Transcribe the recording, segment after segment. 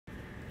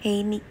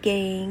Hey Nick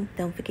Gang,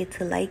 don't forget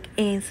to like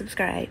and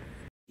subscribe.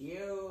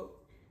 Yo,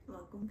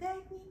 Welcome back,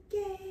 Nick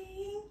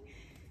Gang.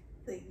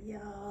 So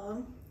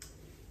y'all,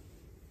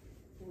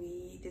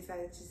 we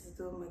decided to just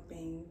do a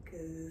mukbang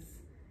because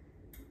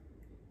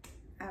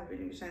I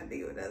really was trying to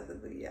think of what else to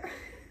do, y'all.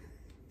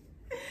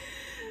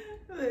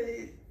 But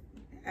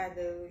I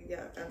know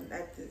y'all,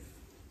 I just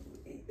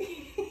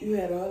you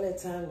had all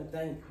that time to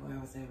think while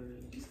I was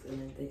having you still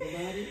didn't think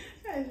about it.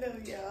 I know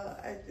y'all.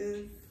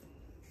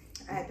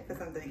 I had to put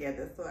something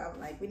together. So I'm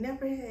like, we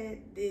never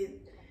did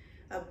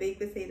a baked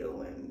potato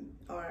one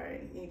or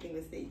anything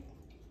with steak.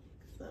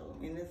 So,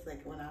 and it's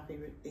like one of our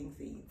favorite things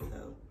to eat.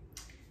 So,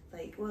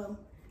 like, well,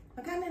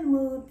 I'm kind of in the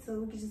mood, so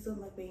we can just do a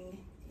mukbang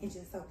and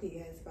just talk to you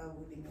guys about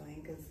what we've been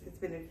doing because it's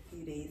been a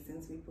few days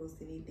since we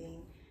posted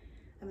anything.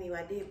 I mean,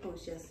 I did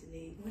post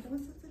yesterday. What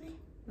was it today?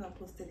 No, I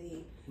posted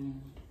today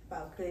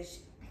about Kush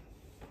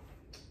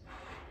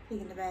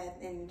taking the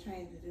bath and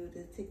trying to do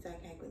the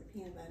TikTok hack with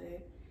peanut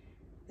butter.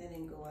 That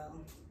didn't go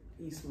well.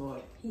 He's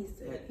smart.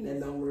 That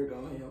don't work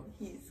on him.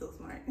 He's so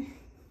smart.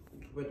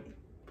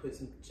 Put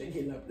some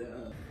chicken up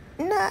there.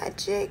 Not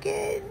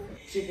chicken.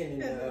 Chicken in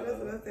That's there.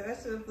 what I said.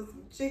 I should have put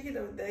some chicken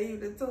up there. You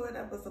would have tore it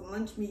up with some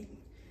lunch meat.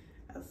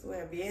 I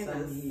swear,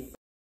 Vienna's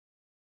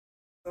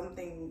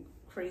something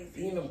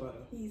crazy. Peanut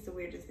butter. He's the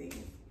weirdest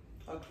thing.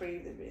 Or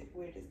crave the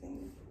weirdest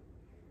thing.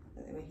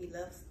 Anyway, he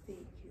loves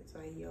steak. That's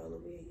why he all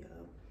over here,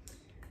 y'all.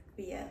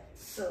 But yeah,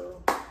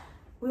 so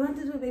we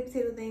wanted to do a baked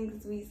potato thing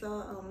because we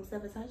saw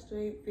Sabotage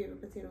their favorite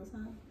potatoes,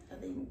 huh? I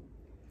think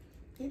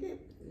they did.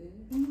 Yeah.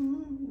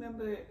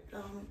 Remember,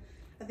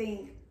 I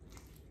think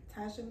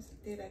Tasha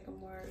did like a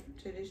more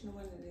traditional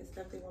one and then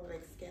stuff they want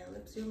like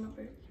scallops. You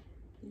remember?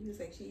 You use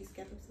like cheese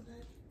scallops a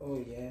lot.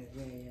 Oh yeah.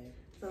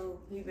 So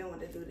we've been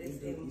wanting to do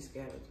this. You eat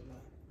scallops a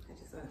lot. I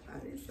just thought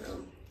about it.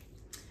 So,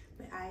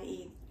 but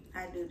I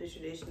do the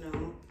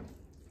traditional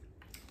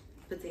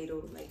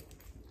potato like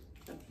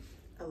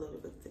a little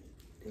bit.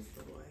 This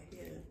little boy,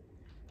 yeah.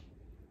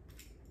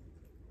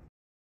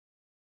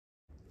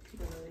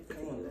 Come on, go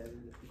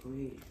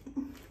ahead.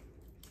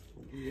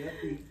 You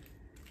happy?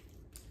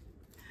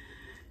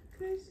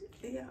 Cause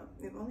yeah,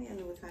 if only I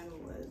knew what time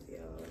it was,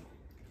 y'all.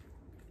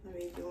 I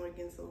mean, been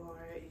working so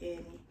hard,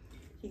 and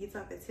he gets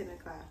off at 10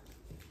 o'clock.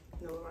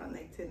 No, around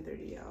like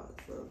 10:30, y'all.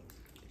 So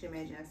could you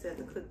imagine? I still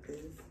have to cook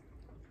this,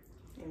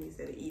 and we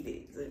still have to eat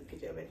it. So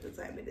could you imagine what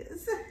time it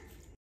is?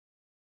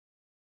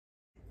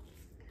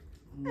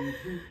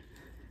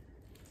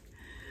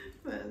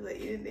 But I was like,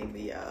 anything for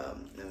y'all.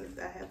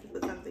 I have to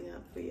put something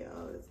up for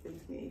y'all. It's been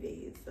too many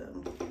days, so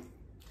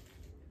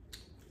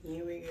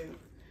here we go.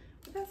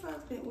 But that's all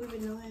we've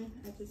been doing.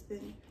 I've just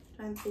been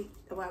trying to think.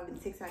 Well, I've been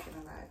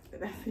TikToking a lot,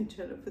 but I've been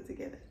trying to put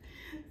together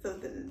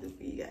something to do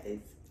for you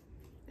guys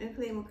and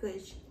play my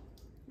Kush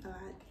a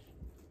lot.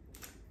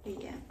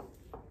 But yeah.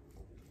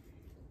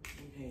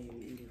 You can't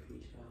even eat a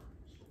fish, y'all.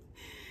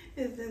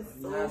 It's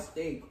been Nice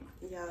steak.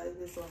 Y'all, it's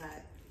been so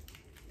hot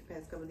the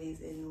past couple of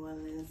days in New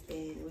Orleans,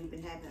 and we've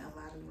been having a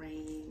lot of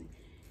rain,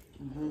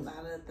 a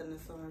lot of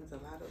thunderstorms, a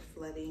lot of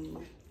flooding.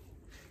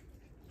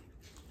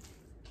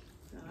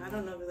 I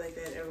don't know if it's like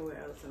that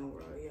everywhere else in the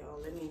world, y'all.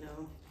 Let me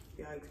know if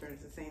y'all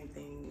experience the same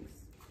things.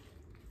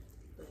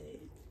 But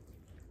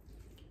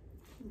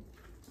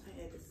I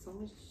added so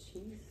much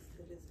cheese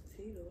to this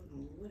potato. I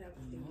don't know what I was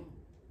thinking.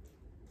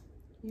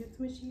 You have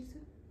too much cheese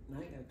too? No,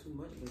 I got too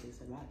much, but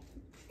it's a lot.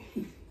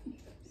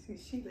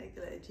 She like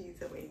to let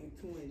cheese up ain't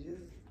too much.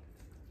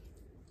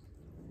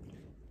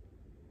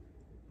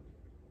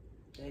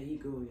 There he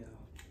go,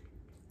 y'all.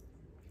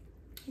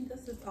 He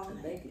does this all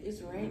night.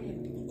 It's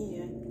raining.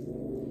 Yeah.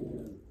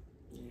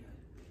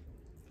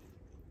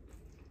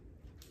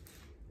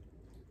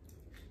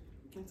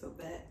 I'm so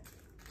bad.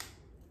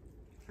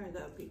 I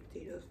love baked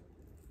potatoes.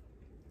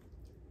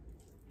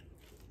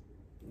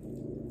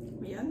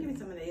 But y'all give me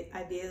some of the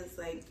ideas,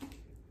 like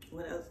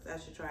what else I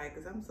should try,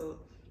 because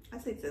I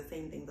say the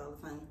same things all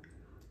the time.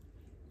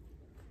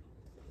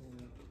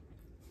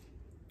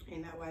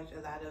 And I watch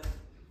a lot of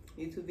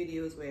YouTube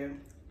videos where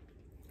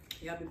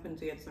y'all be putting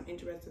together some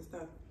interesting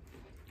stuff.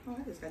 Oh,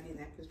 I just got these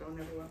napkins thrown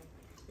everywhere.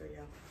 There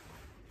y'all.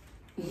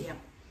 Yeah.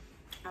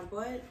 I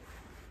bought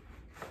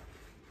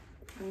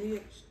a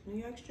New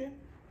York strip.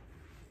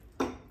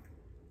 It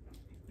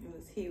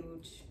was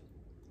huge.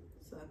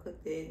 So I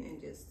cooked it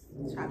and just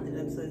chopped it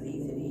up so it's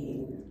easy to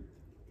eat.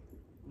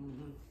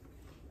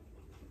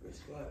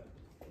 It's what?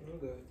 Real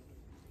good.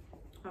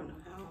 I don't know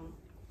how I'm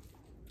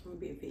gonna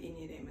be able to fit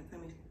any of that in my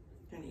tummy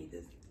trying to eat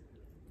this.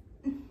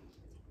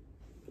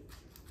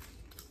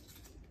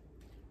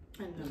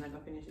 I know I'm not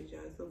gonna finish it,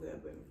 y'all. It's so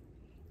good, but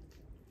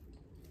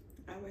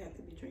I would have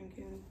to be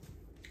drinking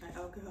an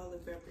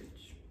alcoholic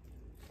beverage.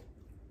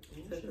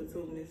 To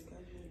consume this.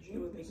 It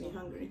would make me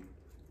hungry.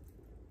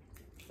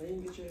 I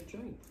didn't get you a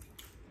drink.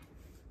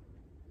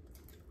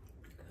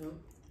 Come.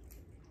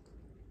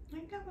 I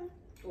got one.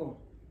 Oh.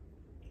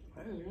 I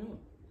don't know.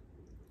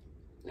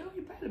 No,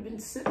 you probably been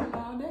sipping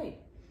all day.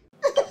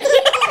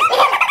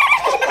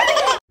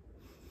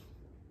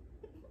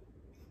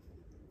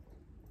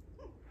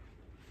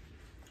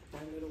 My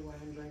little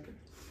wine drink. drinking?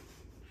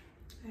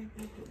 I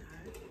do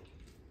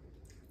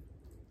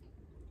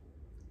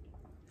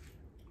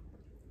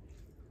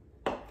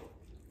not.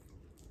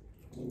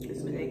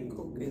 This egg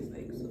Coke is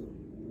like so.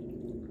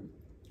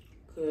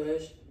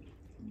 Kush.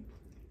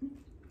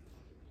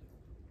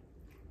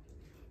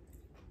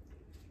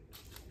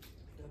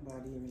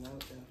 Nobody even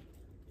out there.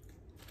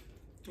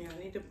 Yeah,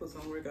 I need to put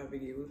some workout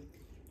videos.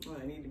 Oh,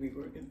 I need to be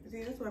working.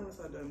 See, that's what I'm gonna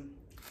start doing.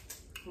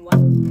 What?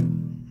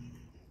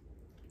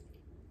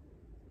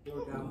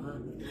 Workout, huh?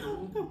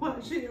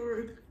 Watch it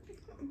work.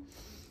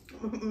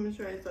 I'm gonna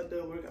try to start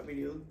doing workout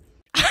videos.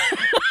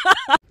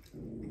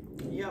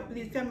 Y'all,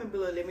 please comment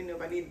below. Let me know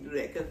if I need to do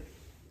that. Cause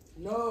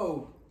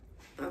No.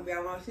 I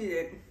want to see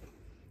that.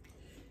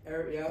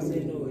 Y'all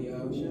say no,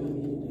 y'all. Show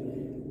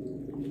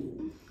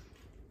me.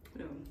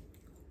 No.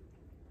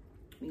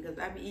 Because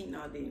I be eating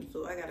all day,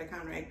 so I gotta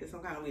counteract it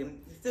some kind of way.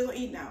 I'm still gonna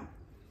eat now.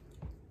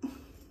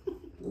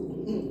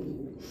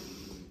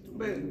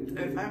 But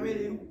if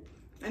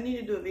I need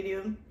to do a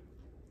video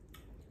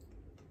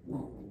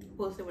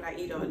posting what I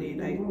eat all day.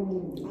 Like,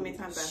 how many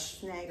times I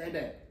snack. Like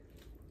that.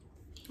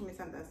 How many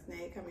times I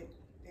snack. How many,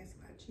 that's a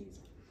lot of cheese.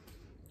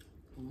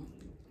 I'm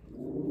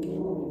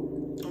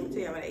gonna tell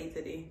you what I ate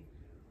today.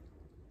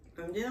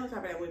 And then on top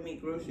of that, we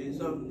make groceries.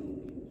 So,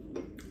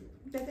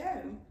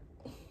 that.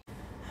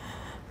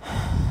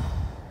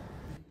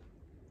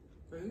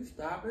 Can you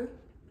stop it?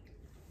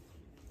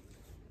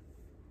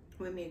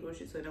 We made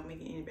groceries, so it don't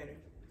make it any better.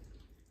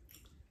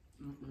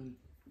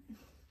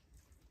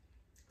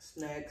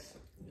 Snacks.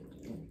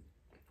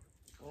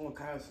 All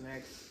kind of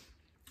snacks.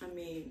 I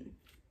made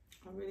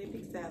a really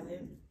big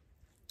salad.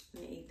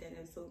 And I ate that. It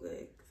was so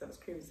good because that was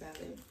cream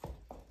salad.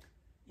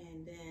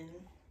 And then,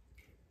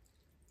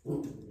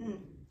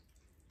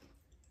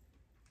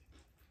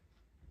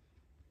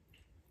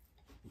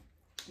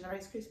 the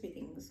Rice Krispie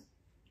things,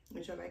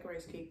 which are like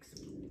rice cakes,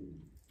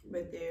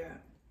 but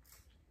they're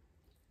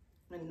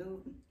a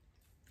new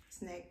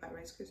snack by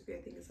Rice Krispie.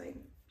 I think it's like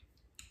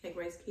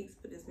rice cakes,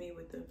 but it's made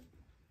with the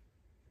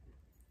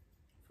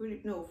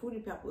fruity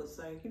pebbles.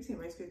 Sorry, I keep saying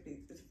Rice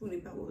Krispies. It's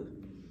fruity pebbles.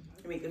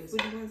 They make the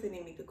fruity ones and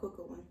they make the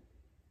cocoa one.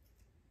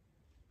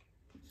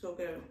 So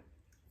good.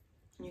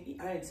 I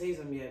didn't taste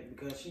them yet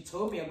because she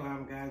told me about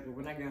them, guys, but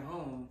when I got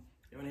home,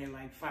 they only had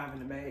like 5 in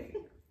the bag.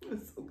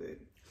 It's so good.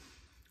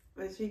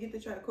 But you get to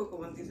try the cocoa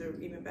ones. These are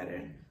even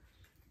better.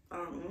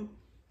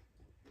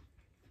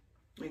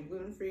 Like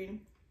gluten free.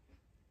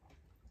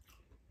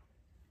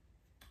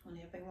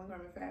 Only have like 1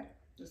 gram of fat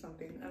or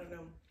something. I don't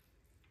know.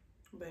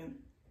 But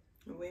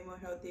way more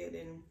healthier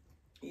than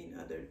eating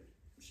other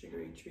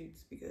sugary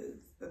treats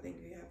because I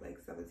think you have like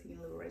 17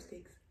 little rice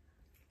cakes.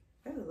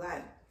 That's a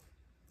lot.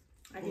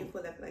 I can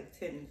put up like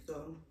 10,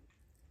 so.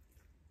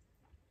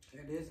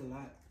 That is a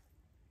lot.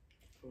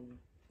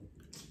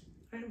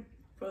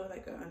 For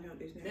like an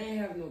unhealthy snack. They ain't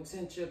have no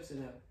 10 chips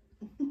in it.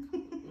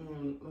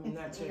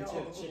 Not 10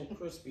 chips, 10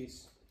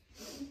 Krispies.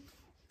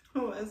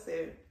 Oh, I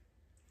said.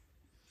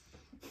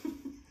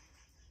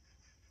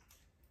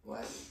 What?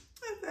 I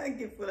said I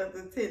can put up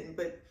to 10,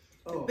 but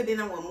then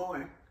I want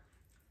more.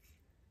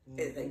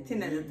 It's like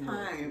 10 at a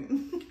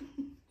time.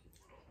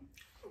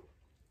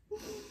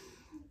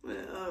 But,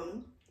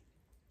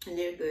 and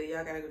they're good.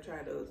 Y'all gotta go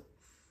try those.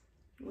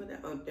 What?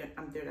 Oh, they're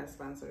not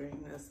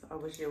sponsoring us. I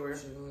wish they were.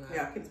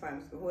 Y'all can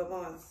sponsor. Whoever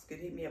wants could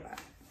hit me up.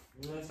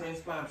 I'm not saying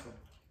sponsor.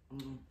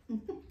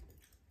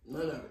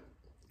 None of it.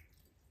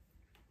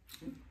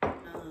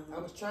 I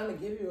was trying to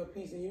give you a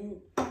piece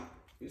and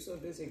you so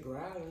busy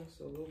growling,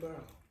 so we'll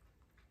growl.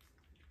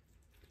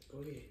 Go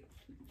ahead.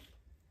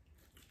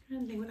 I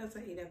don't think what else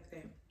I ate after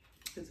that.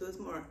 Because it was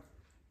more.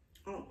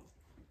 Oh,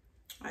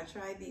 I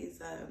tried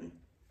these.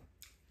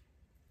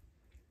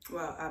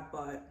 Well, I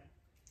bought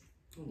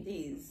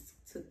these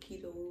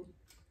taquitos.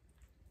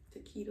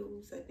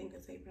 I think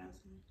that's how you pronounce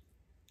them.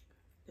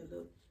 They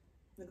look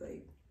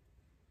like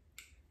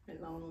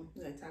long,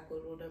 like taco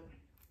rolled up.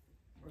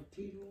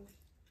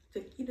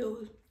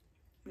 Taquitos.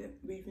 They have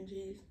beef and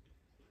cheese.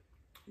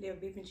 They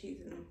have beef and cheese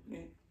in them.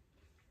 Yeah.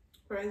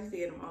 I used to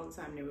get them all the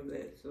time. They were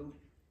good. So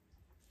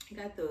I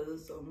got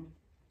those. So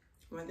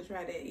I wanted to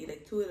try that. Eat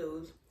like 2 of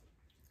those.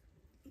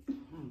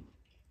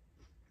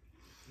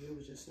 You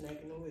was just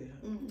snacking away,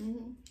 huh?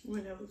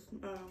 What else?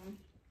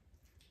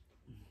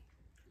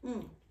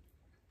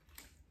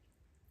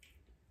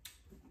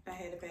 I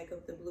had a bag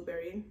of the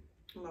blueberry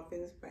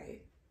muffins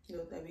by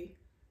Little Debbie.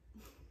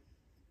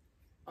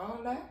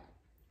 All that?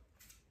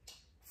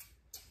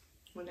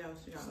 What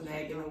else, y'all?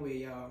 Snacking away,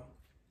 y'all.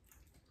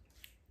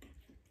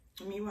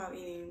 Meanwhile,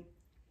 eating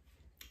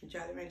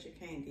Jolly Rancher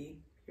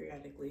candy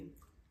periodically.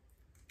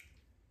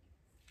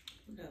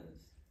 What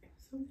else?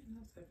 Something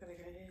else I feel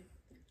like I had.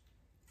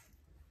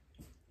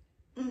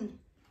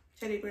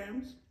 Teddy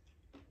Grahams.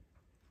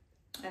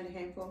 And a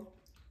handful.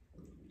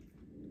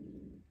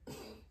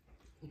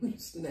 We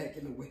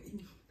snacking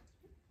away.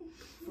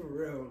 For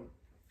real.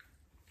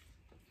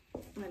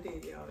 I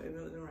did, y'all. It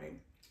wasn't right.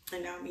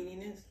 And now I'm eating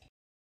this.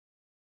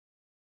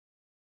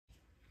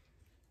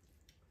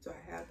 So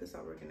I have to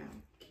start working out.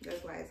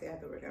 That's why I say I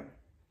have to work out.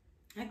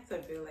 I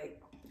feel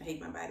like I hate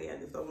my body. I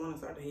just don't want to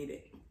start to hate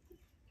it.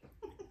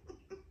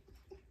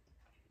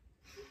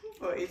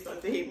 Or it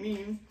starts to hate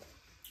me.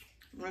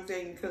 I'm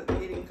saying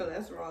hitting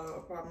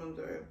cholesterol problems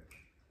or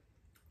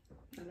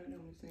I don't know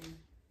what I'm saying.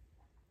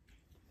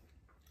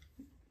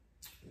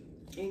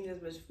 Eating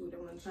as much food at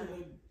one She time.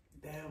 look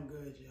damn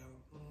good, y'all.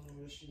 I don't know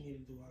what she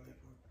need to do all that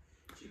for.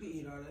 She can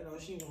eat all that. All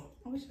she want.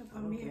 I wish I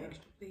bought me an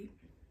extra plate.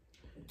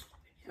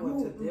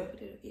 What's it I'm there? gonna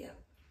put it, yeah.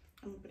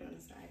 I'm gonna put it on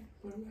the side.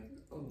 Oh.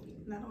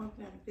 No, I don't want to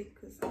put it on the plate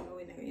because I know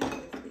we're not gonna eat this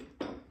plate.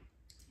 I'm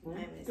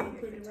gonna Gonna save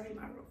put it it for right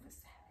tomorrow for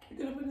salad. You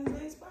could have put it in the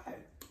same spot.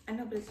 I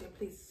know, but it's your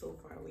place so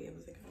far away. I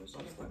was like, I wish I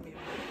bought me a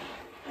plate.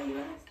 Oh, you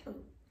asked? Oh,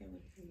 that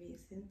would have made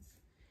sense.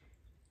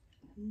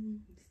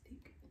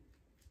 Steak.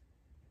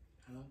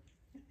 Huh?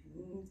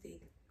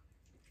 Steak.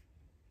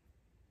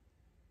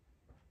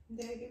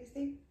 Did I get a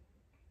steak?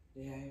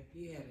 Yeah,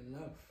 he had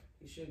enough.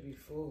 He should be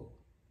full.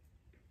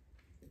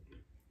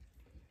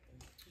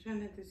 Try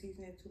not to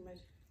season it too much.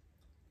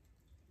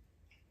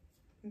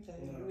 I'm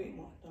telling you, No. you ain't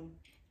want them.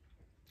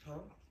 Huh?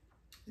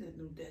 That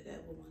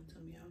will want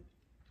them, y'all.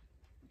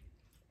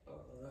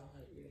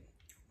 Yeah.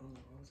 Oh,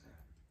 I'm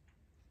sorry.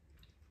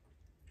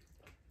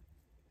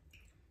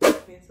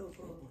 Man, so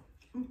full.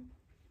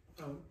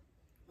 Oh.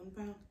 1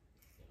 pound.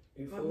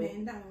 You One full?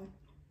 man down.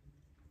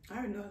 I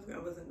already know I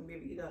wasn't gonna be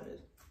able to eat all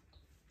this.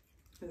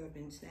 Because I've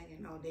been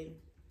snacking all day.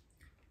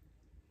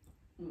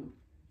 I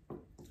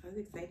was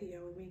excited,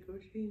 y'all, with me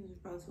groceries and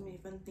found so many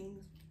fun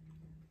things.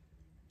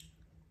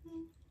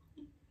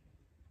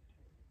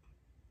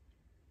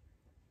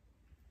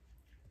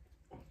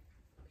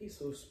 He's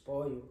so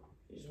spoiled.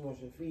 He just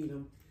wants you to feed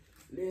him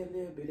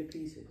little bitty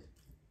pieces.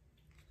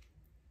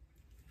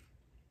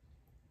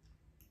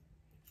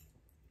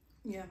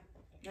 Yeah.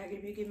 Like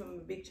if you give him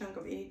a big chunk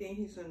of anything,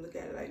 he's gonna look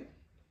at it like,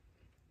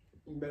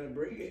 You better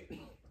break it.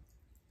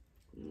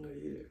 I'm gonna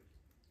eat it.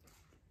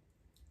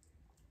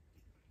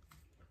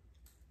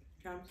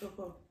 I'm so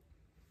full.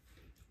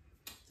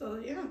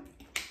 So yeah.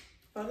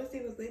 Father's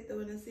Day was late though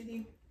in the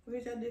city. What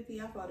did y'all do for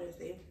your Father's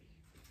Day?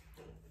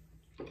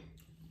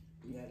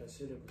 Yeah, the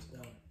city was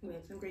done. We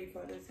had some great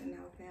photos in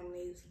our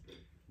families.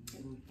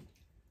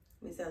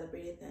 We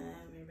celebrated them.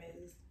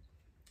 Everybody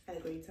had a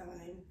great time.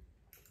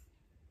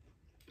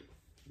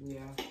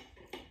 Yeah.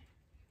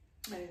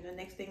 And the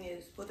next thing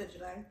is 4th of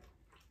July.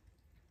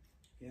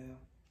 Yeah.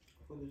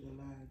 4th of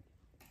July.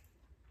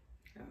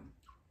 Yeah.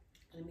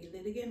 Let me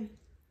lit again.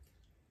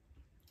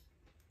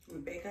 We're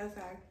back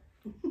outside.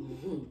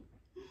 I'm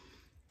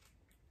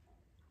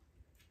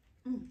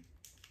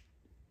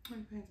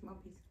find some more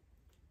piece.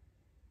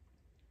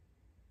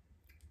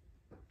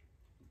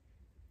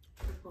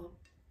 Cool.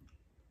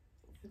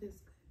 It is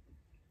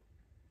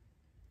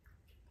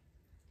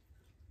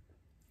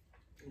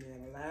good. We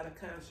had a lot of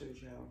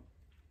concerts, y'all.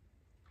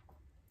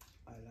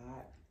 A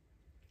lot.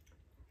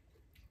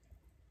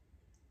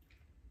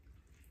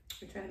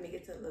 We're trying to make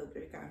it to a little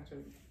great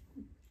concert.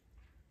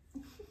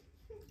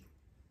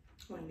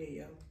 One day,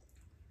 yo.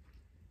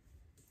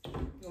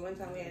 The one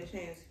time we had a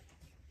chance,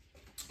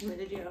 we went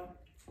to jail.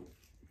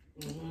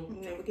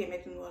 And then we came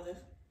back to New Orleans.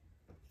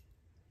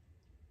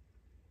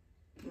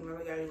 And then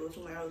we gotta go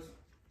somewhere else.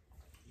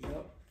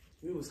 Yep.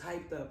 We was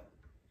hyped up.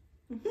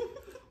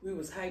 We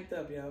was hyped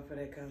up, y'all, for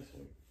that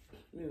concert.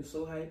 We was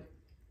so hyped.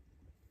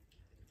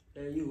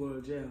 And you go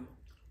to jail.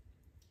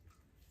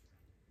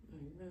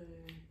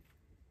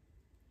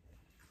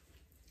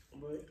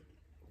 But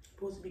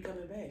supposed to be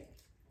coming back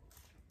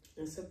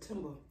in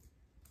September.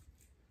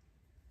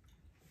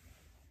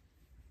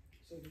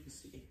 So we can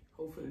see,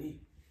 hopefully.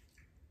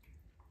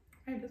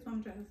 Right, that's what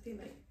I'm trying to say.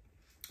 Like,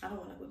 I don't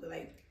want to go to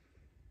like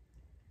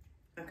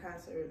a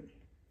concert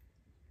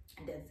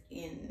that's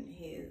in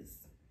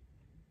his,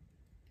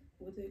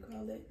 what do you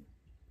call it,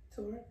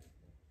 tour.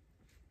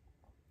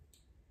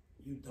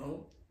 You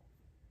don't?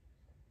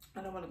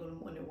 I don't want to go to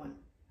more than one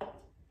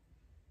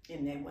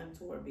in that one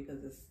tour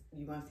because it's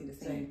you want to see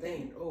the Same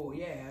thing. Oh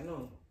yeah, I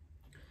know.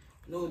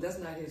 No, that's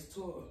not his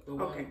tour. The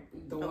one,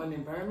 the one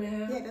in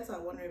Birmingham. Yeah, that's why I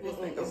wonder if it's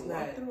like a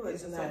walkthrough or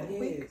it's just not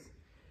something his. quick.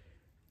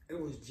 It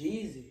was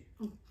Jeezy.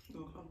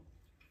 Okay.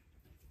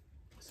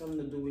 Something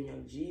to do with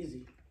Young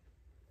Jeezy.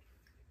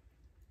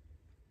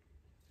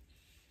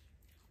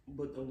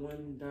 But the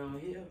one down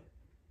here,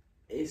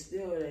 it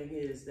still ain't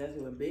his. That's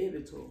what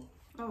Baby tour.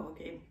 Oh,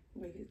 okay.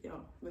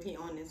 But he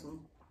on this one.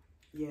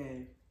 Yeah,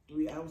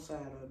 we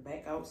outside or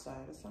back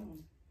outside or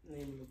something.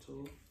 Name of the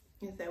tour.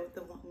 Is that what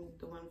the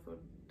one for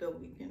the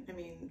weekend? I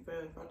mean, for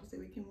Father's Day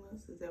weekend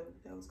was? Is that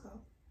what that was called?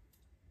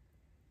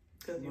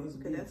 Because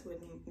that's when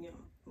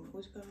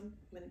which come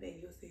when the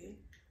baby you said.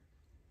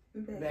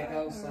 We Back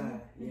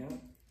outside, yeah.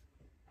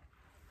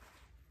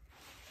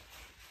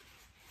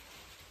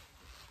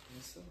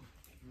 Yes, sir.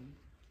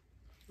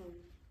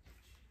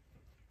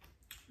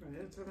 Right,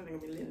 that's what I'm gonna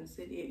be living in the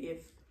city if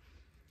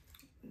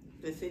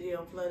the city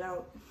don't flood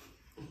out.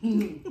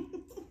 You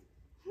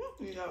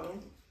know,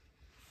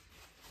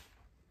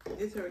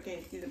 this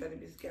hurricane season about to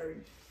be scary.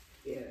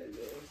 Yeah, it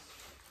is.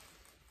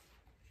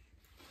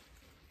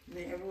 And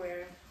then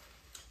everywhere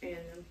in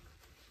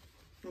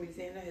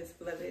Louisiana has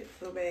flooded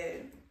so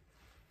bad.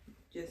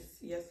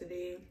 just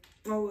yesterday.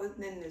 Oh, it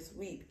wasn't in this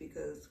week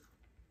because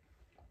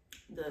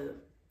the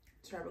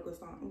tropical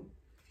storm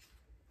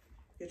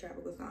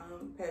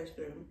passed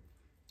through,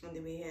 and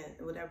then we had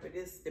whatever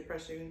this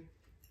depression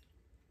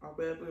or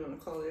whatever we want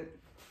to call it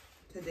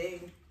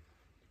today.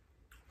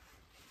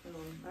 I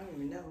don't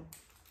even know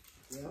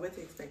what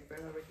to expect for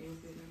hurricane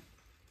season.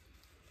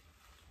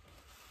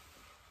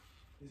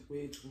 It's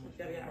way too much.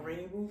 Y'all got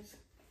rain boots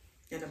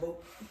and a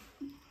boat.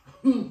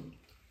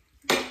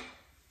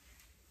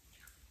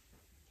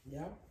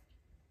 Yep.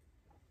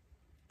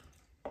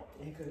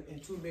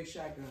 And 2 big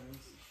shotguns.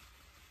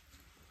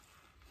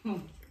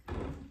 And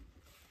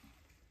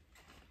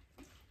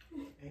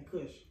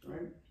Kush,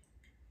 right?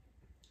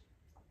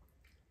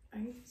 Are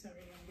you sorry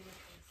I'm be with us?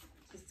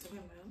 Just talking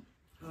about.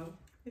 Huh?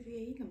 If yeah,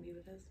 you can be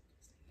with us.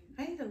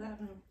 I ate a lot of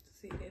them to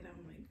see that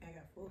I'm like, I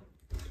got full.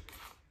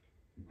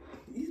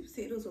 These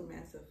potatoes were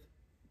massive.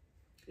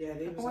 Yeah,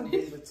 they was some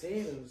big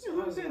potatoes. I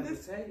was going to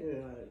tell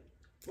you, like,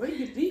 where you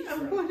get these I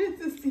from? wanted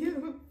to see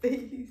her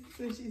face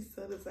when she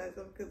saw the size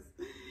of because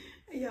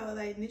y'all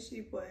like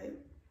initially bought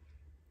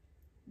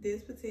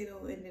this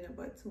potato and then I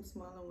bought 2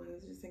 smaller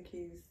ones just in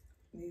case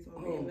these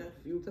won't be enough.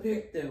 You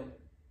picked them.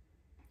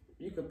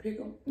 You could pick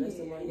them. That's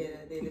the one.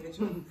 Yeah, the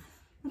individual.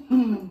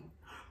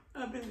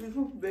 I picked this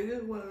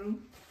bigger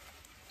one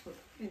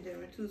and then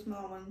with 2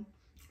 small ones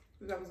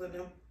because I was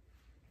gonna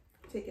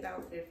take it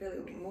out and fill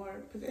it with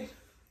more potato.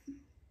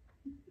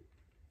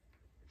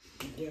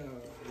 Yeah,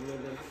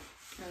 really.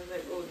 I was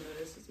like, oh no,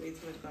 this is way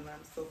too much going on.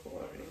 I'm so full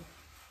already.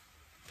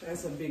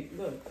 That's a big,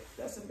 look,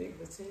 that's a big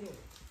potato.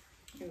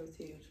 It was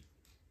huge.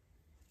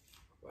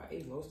 Well, I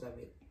ate most of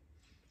it.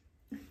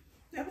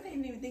 I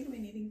didn't even think of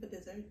anything for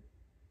dessert.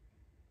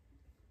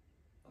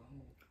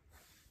 Oh.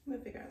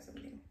 We'll figure out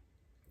something.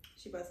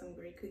 She bought some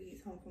great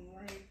cookies home from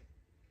work.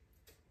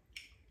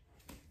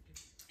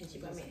 And she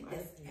bought me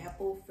this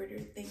apple fritter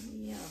thing.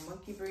 Yeah,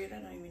 monkey bread.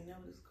 I don't even know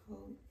what it's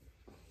called.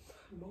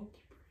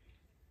 Monkey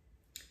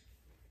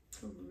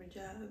From my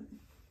job.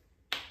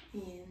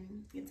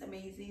 And it's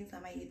amazing. So I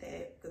might eat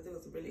that because it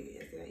was really good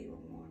yesterday.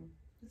 Even warm.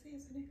 Was it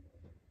yesterday?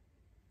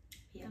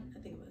 Yeah, I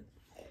think it was.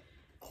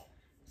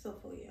 So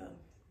full, yeah.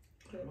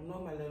 I don't know,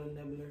 my little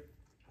nibbler.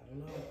 I don't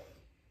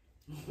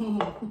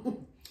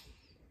know.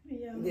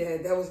 Yeah. Yeah,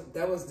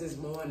 that was this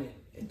morning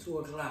at 2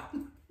 o'clock.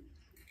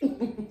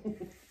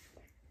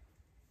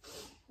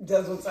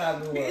 That's what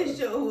time it was. It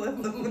sure was.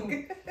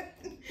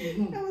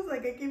 I was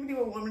like, I can't believe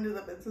I'm warming this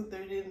up at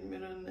 2:30 in the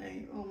middle of the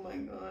night. Oh my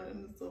god,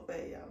 I'm so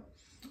fat, y'all.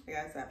 I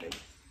gotta stop it.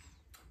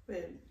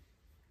 But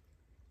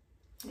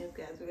yes,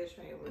 guys, we're gonna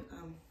try it with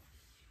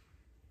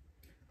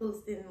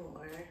posting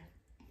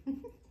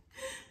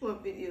more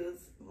videos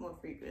more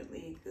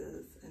frequently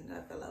because and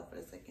I fell out for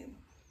a second.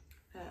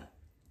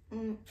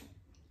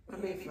 My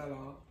baby fell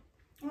off.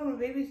 Oh, my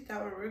baby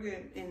started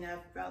working and I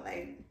felt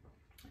like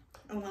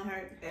I want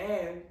her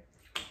And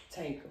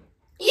take them.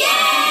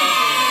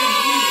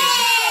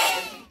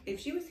 If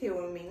she was here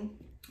with me,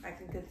 I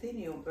can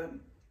continue, but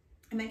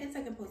and I guess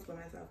I can post for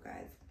myself,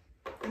 guys.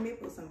 I may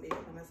post some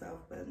video for myself,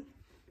 but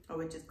or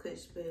with just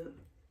Kush, but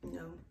you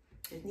know,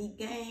 it's neat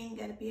gang,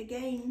 gotta be a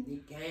gang.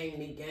 Neat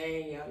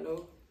gang, y'all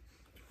know.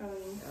 Y'all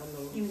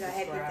know. Even though I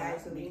had you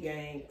guys with me. Neat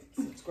gang,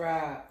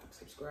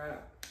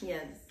 subscribe.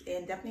 Yes,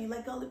 and definitely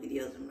like all the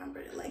videos.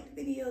 Remember to like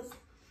the videos.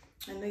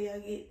 I know y'all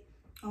get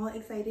all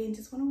excited and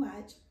just want to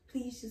watch.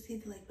 Please just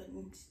hit the like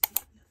button.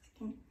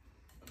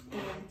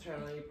 And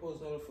turn on your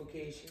post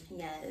notification.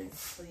 Yes,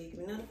 so you can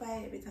be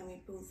notified every time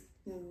we post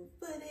new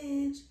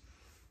footage.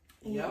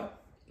 And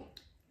yep.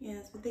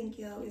 Yes, but thank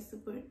y'all. We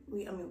support.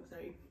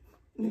 Sorry.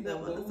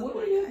 What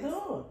are you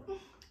doing?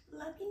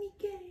 Love you,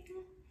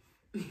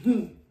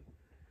 gang.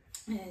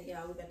 And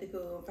y'all, we got to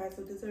go find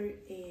some dessert.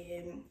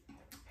 And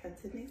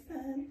until next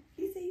time,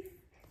 be safe.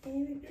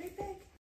 And we'll be right back.